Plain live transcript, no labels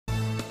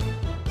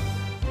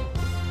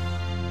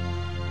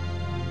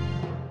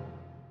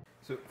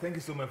So thank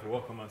you so much for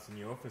welcoming us,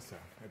 Senior Officer.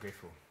 I'm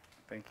grateful.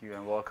 Thank you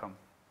and welcome.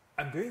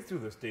 I'm going through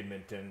the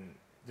statement and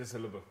just a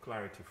little bit of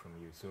clarity from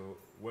you. So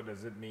what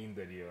does it mean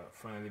that you're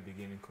finally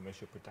beginning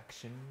commercial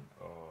production,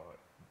 or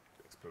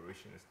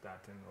exploration is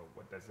starting, or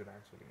what does it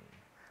actually mean?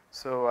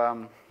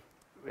 So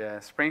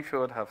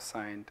Springfield have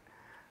signed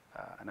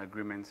an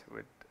agreement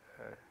with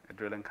a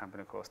drilling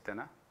company called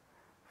Stena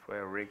for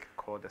a rig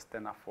called the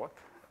Stena Fort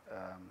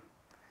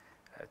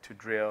to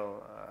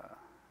drill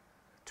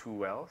 2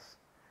 wells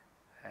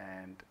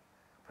and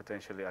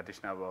potentially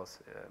additional wells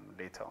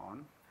later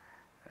on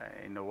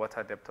in a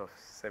water depth of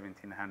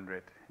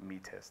 1,700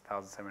 meters,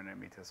 1,700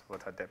 meters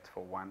water depth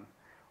for one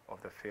of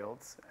the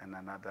fields, and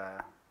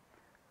another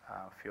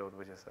field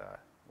which is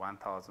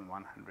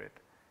 1,100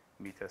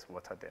 meters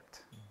water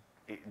depth.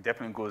 It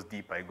definitely goes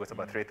deeper. It goes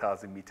about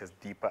 3,000 meters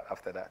deeper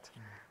after that.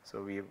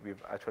 So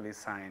we've actually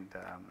signed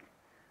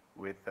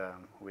with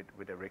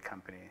a rig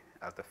company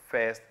as the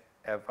first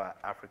ever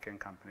African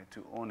company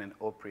to own and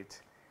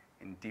operate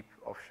in deep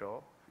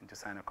offshore and to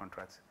sign a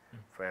contract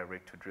for a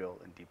rig to drill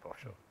in deep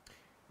offshore.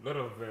 A lot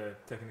of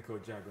technical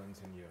jargons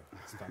in your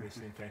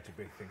establishment trying to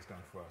break things down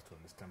for us to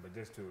understand, but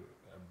just to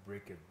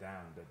break it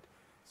down,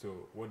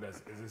 so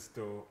is it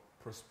still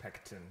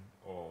prospecting,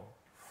 or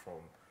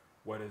from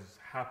what is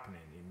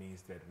happening, it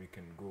means that we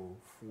can go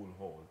full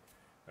haul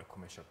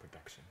commercial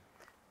production?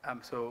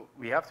 So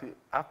we have to,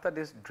 after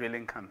this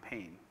drilling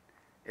campaign,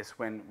 is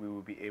when we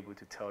will be able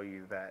to tell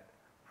you that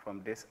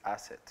from this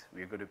asset,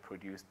 we're going to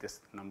produce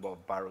this number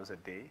of barrels a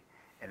day,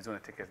 and it's going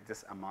to take us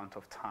this amount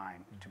of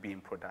time to be in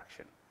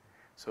production.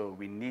 So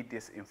we need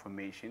this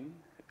information.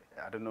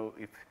 I don't know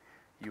if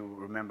you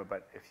remember,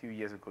 but a few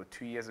years ago,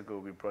 2 years ago,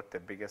 we brought the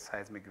biggest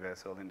seismic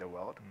vessel in the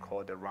world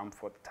called the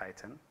Ramford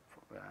Titan,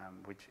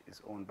 which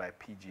is owned by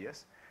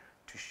PGS,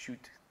 to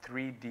shoot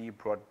 3D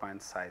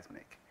broadband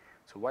seismic.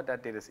 So what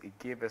that did is it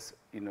gave us,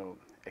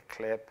 a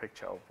clear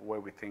picture of where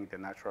we think the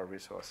natural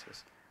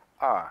resources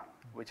are,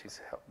 which is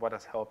what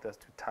has helped us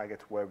to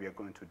target where we are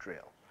going to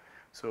drill.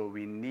 So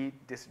we need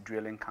this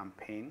drilling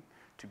campaign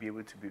to be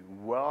able to be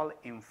well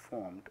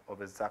informed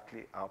of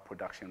exactly our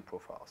production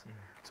profiles.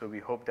 So we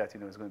hope that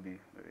it's going to be,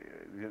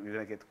 we're going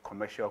to get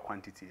commercial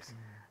quantities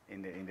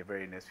in the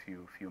very next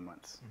few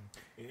months.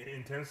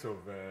 In terms of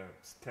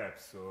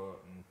steps or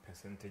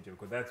percentage,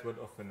 because that's what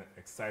often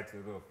excites a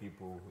lot of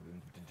people,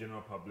 the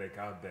general public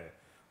out there.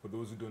 For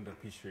those who don't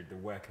appreciate the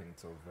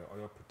workings of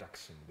oil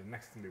production, the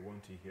next thing they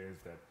want to hear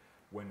is that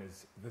when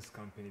is this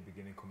company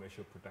beginning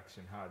commercial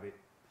production? How are they,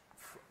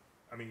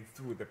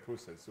 through the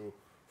process. So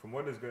from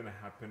what is going to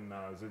happen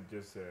now, is it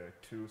just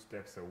 2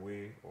 steps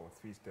away or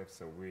 3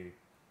 steps away,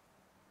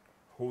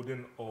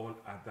 holding all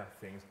other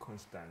things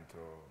constant,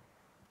 or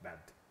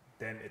that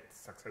then it's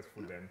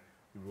successful, then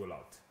we roll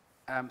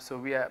out? So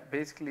we are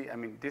basically,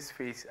 this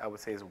phase, I would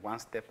say, is 1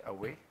 step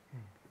away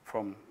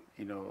from,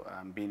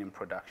 being in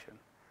production.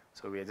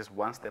 So we are just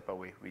 1 step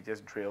away. We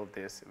just drilled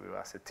this. We will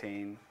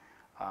ascertain,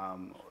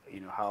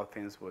 how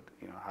things would,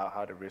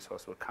 how the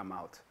resource will come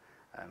out.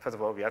 First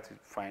of all, we have to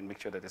make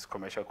sure that there's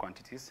commercial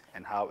quantities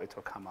and how it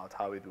will come out,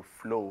 how it will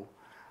flow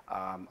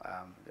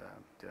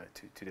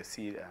to the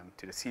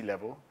sea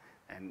level,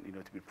 and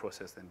to be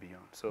processed and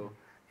beyond. So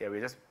yeah,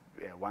 we're just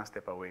 1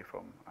 step away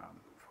from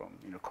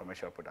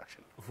commercial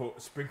production. For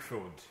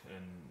Springfield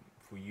and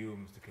for you,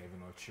 Mr.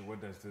 Kevin Okyere,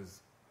 what does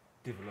this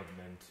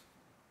development?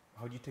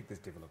 How do you take this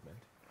development?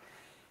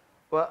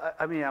 Well,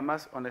 I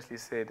must honestly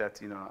say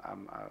that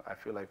I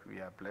feel like we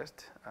are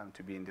blessed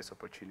to be in this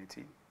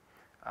opportunity.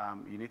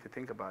 You need to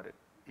think about it,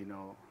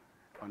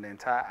 on the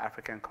entire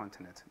African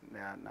continent.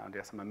 Now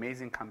there are some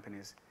amazing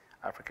companies,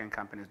 African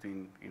companies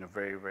doing,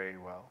 very, very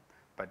well,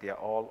 but they are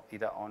all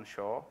either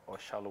onshore or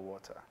shallow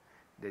water.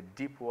 The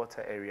deep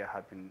water area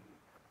had been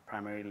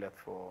primarily left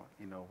for,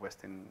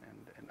 Western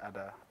and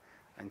other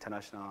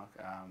international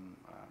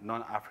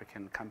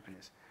non-African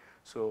companies.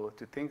 So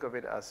to think of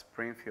it as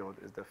Springfield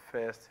is the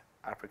first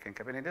African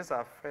company, this is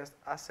our first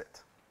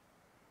asset.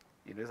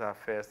 This is our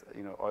first,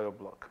 oil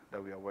block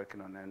that we are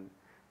working on, and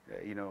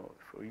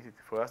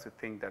for us to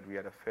think that we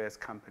are the first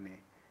company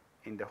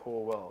in the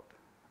whole world,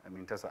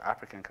 just an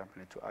African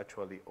company, to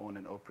actually own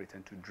and operate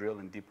and to drill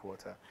in deep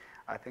water,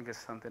 I think it's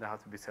something that has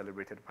to be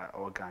celebrated by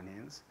all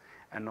Ghanaians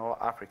and all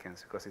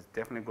Africans, because it's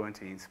definitely going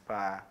to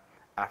inspire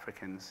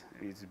Africans,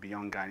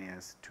 beyond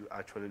Ghanaians, to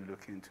actually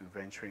look into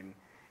venturing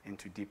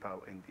into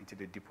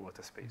the deep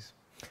water space.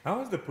 How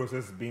has the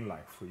process been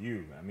like for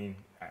you? I knew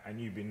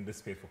you've been in this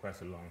space for quite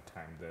a long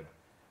time, that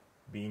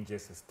being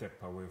just a step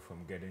away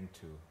from getting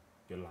to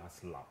your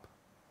last lap.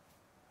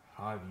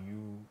 How have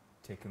you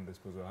taken this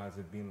process? How has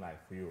it been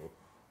like for you?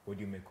 What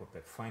do you make of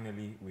that?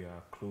 Finally, we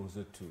are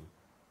closer to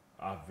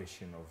our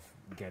vision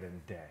of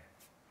getting there.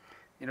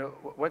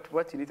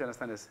 What you need to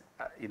understand is,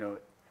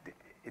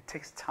 it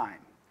takes time.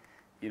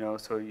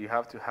 So you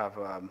have to have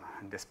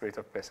the spirit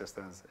of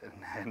persistence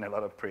and a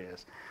lot of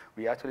prayers.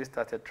 We actually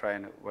started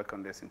trying to work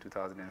on this in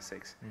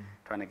 2006,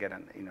 trying to get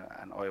an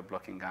oil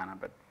block in Ghana,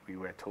 but we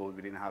were told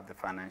we didn't have the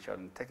financial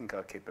and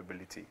technical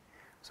capability.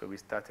 So we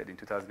started in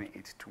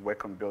 2008 to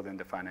work on building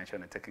the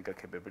financial and technical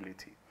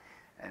capability.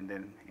 And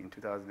then in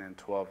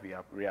 2012, we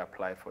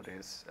reapplied for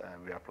this.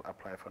 We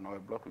applied for an oil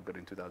block. We got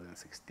in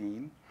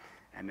 2016.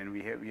 And then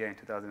we are in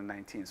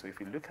 2019. So if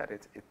you look at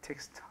it, it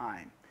takes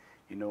time,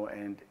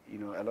 and,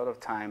 a lot of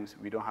times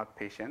we don't have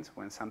patience.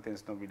 When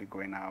something's not really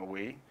going our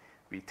way,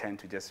 we tend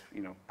to just,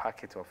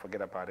 pack it or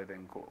forget about it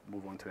and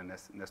move on to the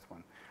next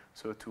one.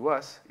 So to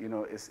us,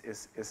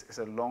 it's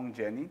a long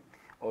journey,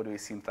 although it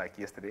seems like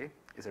yesterday.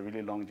 It's a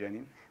really long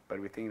journey, but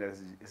we think that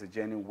it's a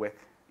journey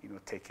worth,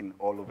 taking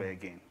all over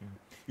again.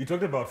 You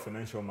talked about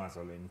financial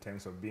muscle in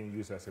terms of being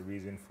used as a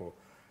reason for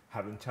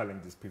having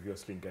challenges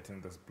previously in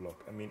getting this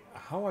block. I mean,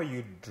 how are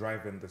you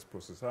driving this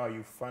process? How are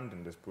you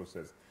funding this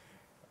process?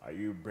 Are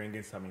you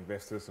bringing some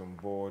investors on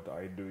board?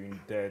 Are you doing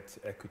debt,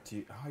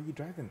 equity? How are you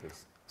driving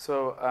this?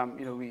 So,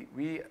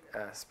 we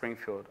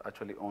Springfield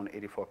actually own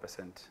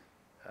 84%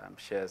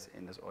 shares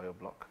in this oil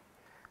block.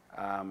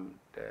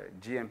 The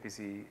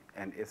GMPC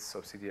and its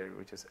subsidiary,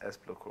 which is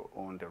S-Bloco,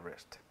 own the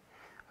rest.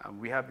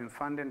 We have been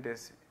funding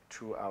this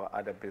through our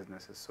other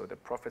businesses, so the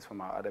profits from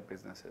our other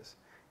businesses.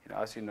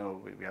 As you know,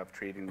 we have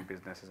trading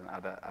businesses and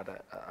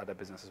other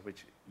businesses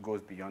which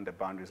goes beyond the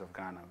boundaries of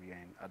Ghana. We are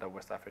in other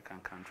West African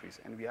countries,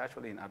 and we are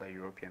actually in other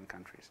European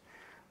countries.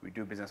 We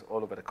do business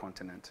all over the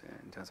continent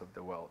in terms of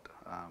the world,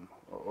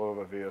 all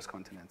over various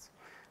continents.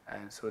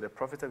 And so the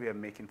profit that we are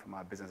making from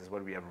our business is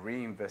what we have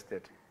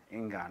reinvested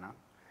in Ghana,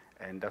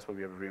 and that's what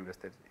we have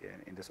reinvested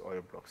in this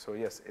oil block. So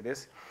yes,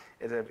 it's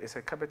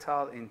a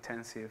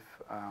capital-intensive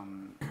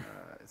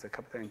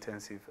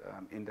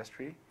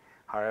industry.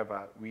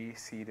 However, we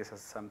see this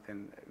as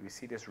we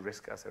see this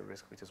risk as a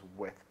risk which is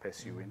worth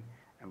pursuing,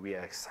 and we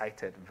are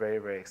excited, very,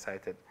 very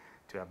excited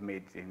to have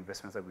made the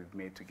investments that we've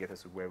made to get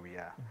us to where we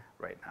are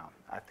right now.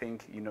 I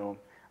think,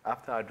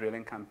 after our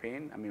drilling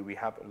campaign, we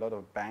have a lot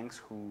of banks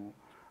who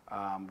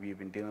we've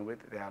been dealing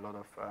with. There are a lot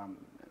of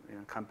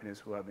companies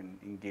who have been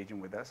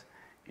engaging with us.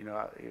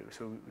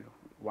 So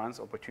once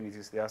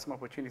opportunities, there are some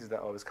opportunities that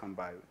always come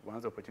by.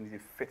 Once the opportunity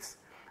fits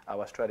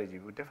our strategy,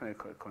 we'll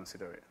definitely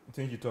consider it.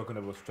 Since you're talking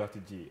about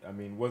strategy,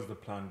 what's the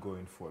plan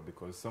going forward?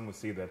 Because some will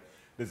say that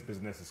this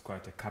business is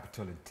quite a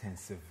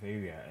capital-intensive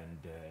area,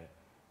 and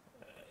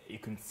you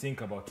can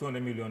think about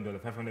 $200 million,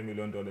 $500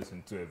 million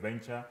into a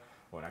venture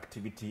or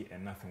activity,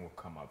 and nothing will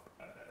come up.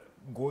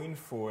 Going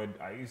forward,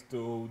 are you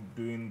still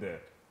doing the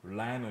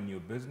relying on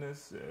your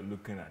business,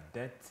 looking at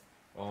debt,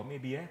 or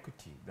maybe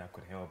equity that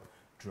could help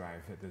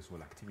drive this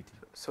whole activity?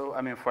 So,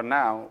 for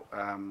now,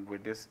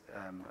 with this,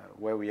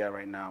 where we are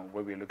right now,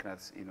 where we're looking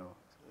at,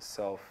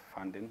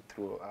 self-funding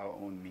through our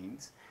own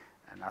means,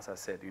 and as I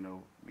said,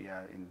 we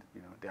are in,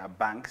 there are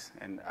banks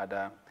and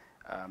other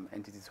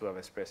entities who have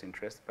expressed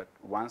interest, but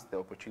once the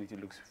opportunity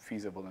looks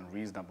feasible and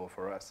reasonable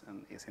for us,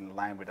 and is in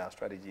line with our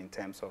strategy in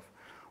terms of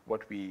when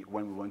we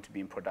want to be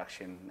in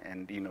production,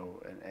 and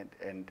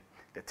and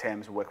the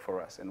terms work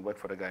for us and work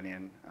for the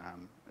Ghanaian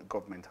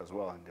government as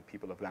well, and the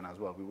people of Ghana as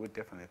well, we would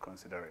definitely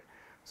consider it.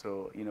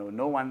 So,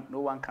 no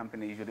one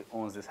company usually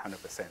owns this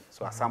 100%.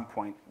 So at some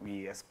point,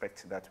 we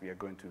expect that we are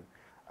going to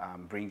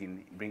bring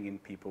in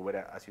people,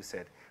 whether, as you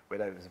said,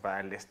 whether it's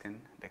via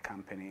listing the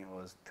company,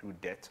 or it's through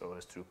debt, or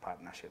it's through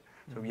partnership.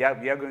 So we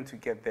are going to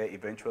get there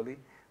eventually.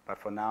 But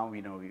for now,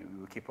 we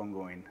will keep on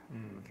going.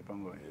 We'll keep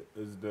on going.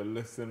 Is the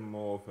listing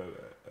more of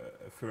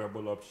a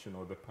favorable option,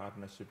 or the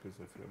partnership is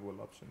a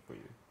favorable option for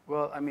you?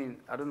 Well,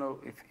 I don't know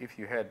if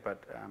you heard,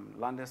 but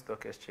London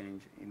Stock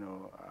Exchange,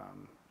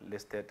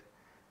 listed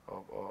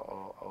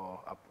or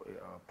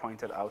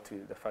pointed out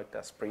to the fact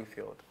that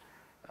Springfield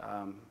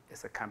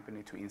is a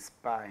company to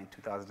inspire in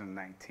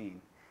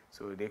 2019.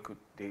 So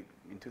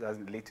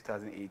late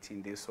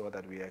 2018, they saw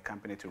that we are a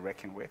company to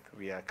reckon with.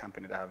 We are a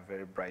company that have a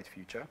very bright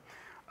future.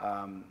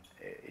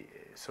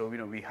 So we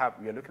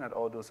are looking at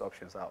all those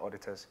options. Our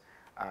auditors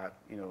are,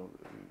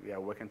 we are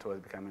working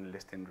towards becoming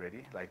listing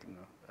ready, like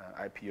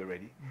IPO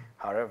ready.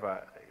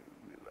 However,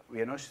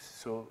 we are not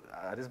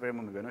at this very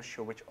moment, we are not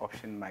sure which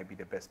option might be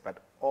the best,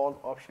 but all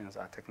options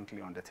are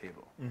technically on the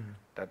table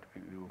that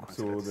we will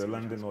consider. So the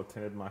London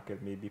alternate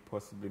market may be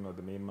possibly not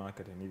the main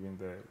market, and even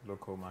the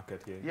local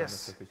market here.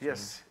 Yes.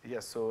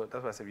 So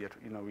that's why I said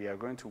we are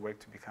going to work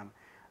to become.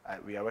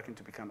 We are working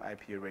to become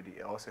IPO ready.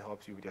 It also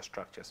helps you with your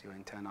structures, your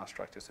internal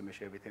structures, to make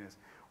sure everything is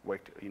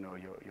worked.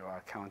 Your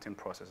accounting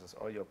processes,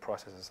 all your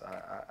processes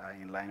are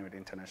in line with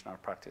international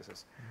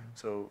practices.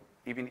 So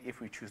even if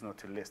we choose not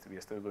to list, we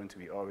are still going to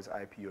be always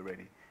IPO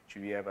ready.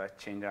 Should we ever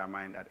change our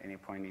mind at any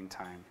point in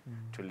time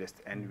to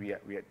list? And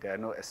there are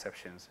no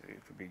exceptions.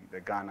 It could be the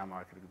Ghana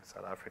market, it could be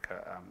South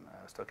Africa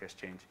Stock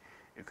Exchange,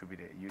 it could be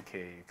the UK,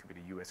 it could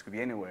be the US, it could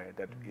be anywhere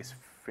that is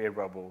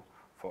favorable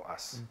for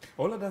us.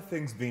 All other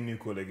things being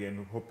equal,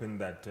 again, hoping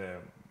that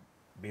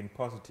being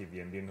positive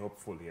here and being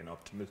hopeful and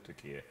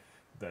optimistic here,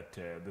 that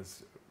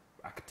this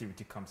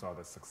activity comes out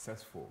as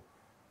successful.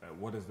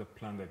 What is the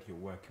plan that you're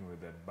working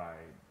with, that by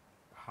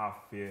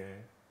half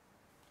year,